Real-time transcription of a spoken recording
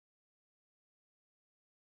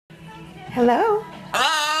Hello?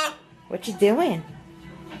 What you doing?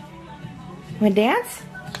 Wanna dance?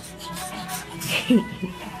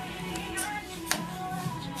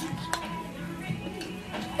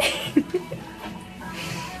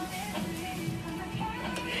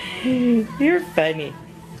 You're funny.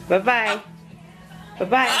 Bye-bye.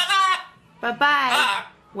 Bye-bye. Bye-bye.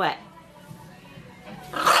 What?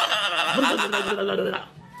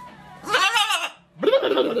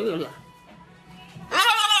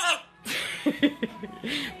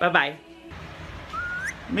 Bye-bye.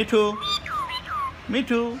 Me too. Me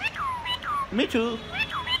too. Me too.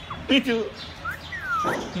 Me too.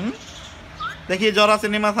 देखिए जोरा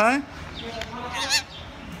cinema था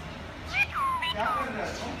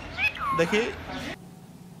देखिए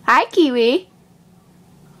Hi, Kiwi.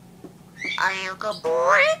 Are you a good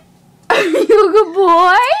boy? Are you a good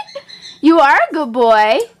boy? You are a good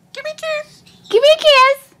boy. Give me a kiss. Give me a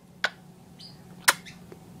kiss.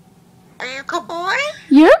 Are you a good boy?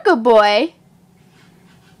 You're a good boy.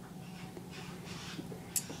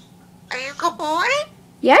 Are you a good boy?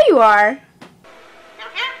 Yeah, you are.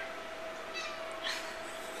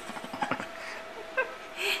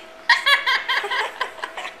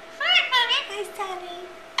 Hi, Sonny.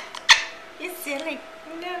 You're silly.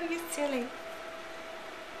 No, you're silly.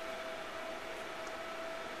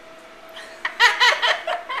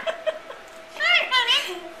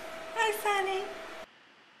 Hi, Sonny.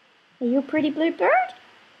 Are you a pretty blue bird?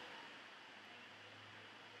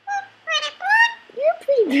 Pretty bird. You're a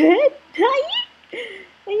pretty bird. Are you?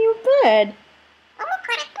 Are you a bird? I'm a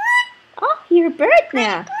pretty bird. Oh, you're a bird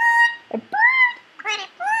now. Bird. A bird. Pretty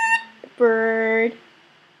bird. A bird.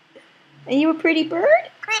 Are you a pretty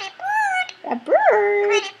bird? Pretty bird. A bird.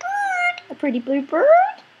 Pretty bird. A pretty blue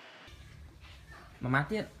bird? Mà mắt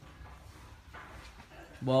tiếp.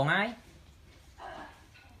 Buồn ai?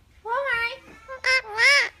 Bố ai?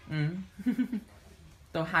 Ừ.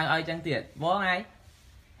 Tôi hai ơi chẳng tiệt. Bố ai?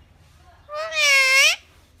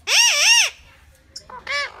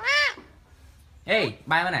 Ê,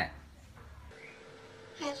 bay bên này.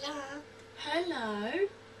 Hello. Hello.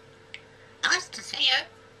 Nice to see you.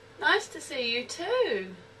 Nice to see you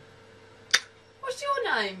too. What's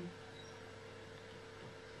your name?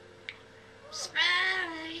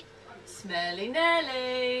 Smelly. Smelly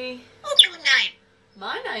Nelly. What's your name?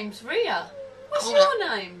 My name's Ria. What's Cool. your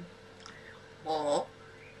name? Whoa.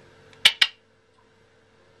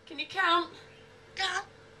 Can you count? Go.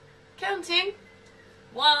 Counting.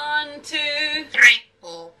 1, 2, 3,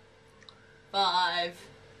 4. 5.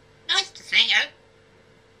 Nice to see you.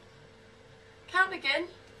 Count again.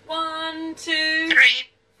 1, 2, 3,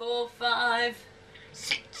 4, 5.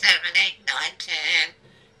 6, 7, 8, 9, 10.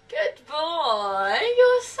 Good boy.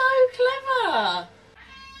 You're so clever.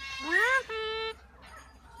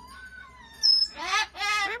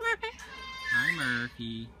 Hi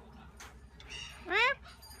Murphy.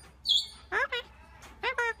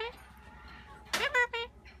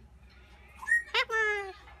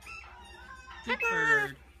 Big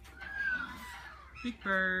bird. Big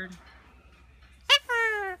bird.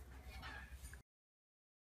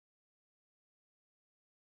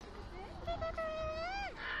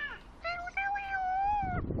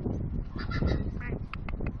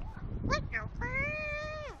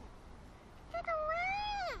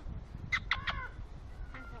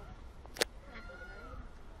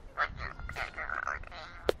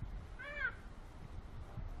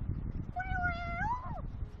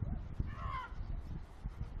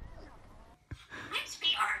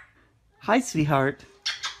 Hi sweetheart.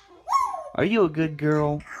 Are you a good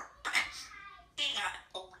girl?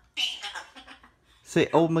 Say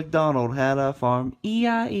old MacDonald had a farm,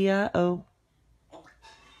 E-I-E-I-O.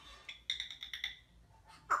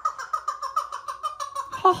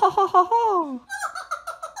 Ha ha ha ha ha.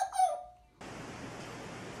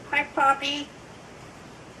 Hi, Poppy.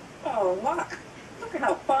 Oh, look. Look at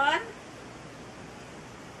how fun.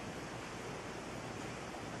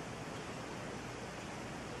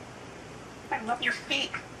 I love your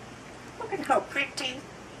feet. Look at how pretty.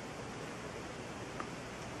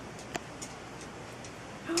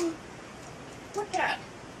 Look at.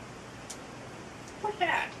 Look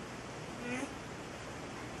at.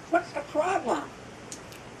 What's the problem?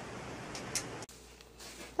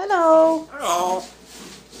 Hello. Oh.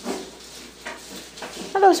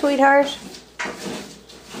 Hello, sweetheart.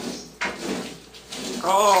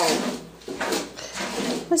 Oh.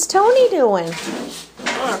 What's Tony doing?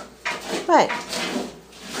 Look. What?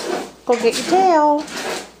 Go get your tail.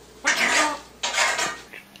 What you do?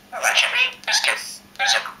 Oh, that should be biscuits.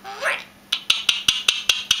 There's a great.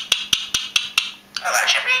 Oh, that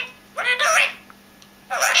should be. What are you doing?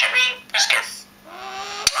 Oh, that should be biscuits.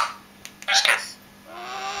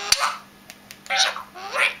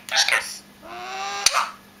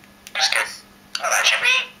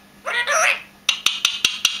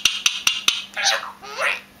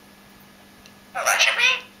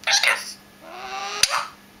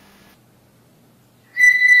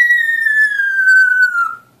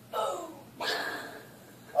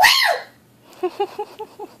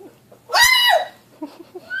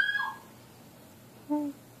 And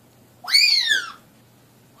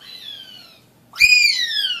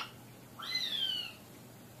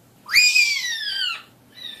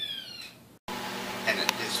it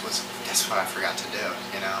was, that's what I forgot to do,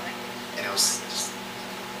 you know? And it was just,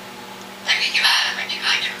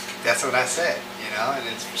 that's what I said, you know? And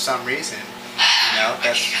it's for some reason, you know,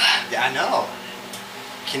 that's, yeah, I know.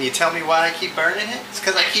 Can you tell me why I keep burning it? It's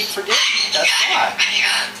because I keep forgetting. That's why.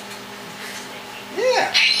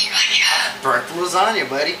 Yeah. I burnt the lasagna,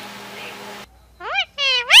 buddy.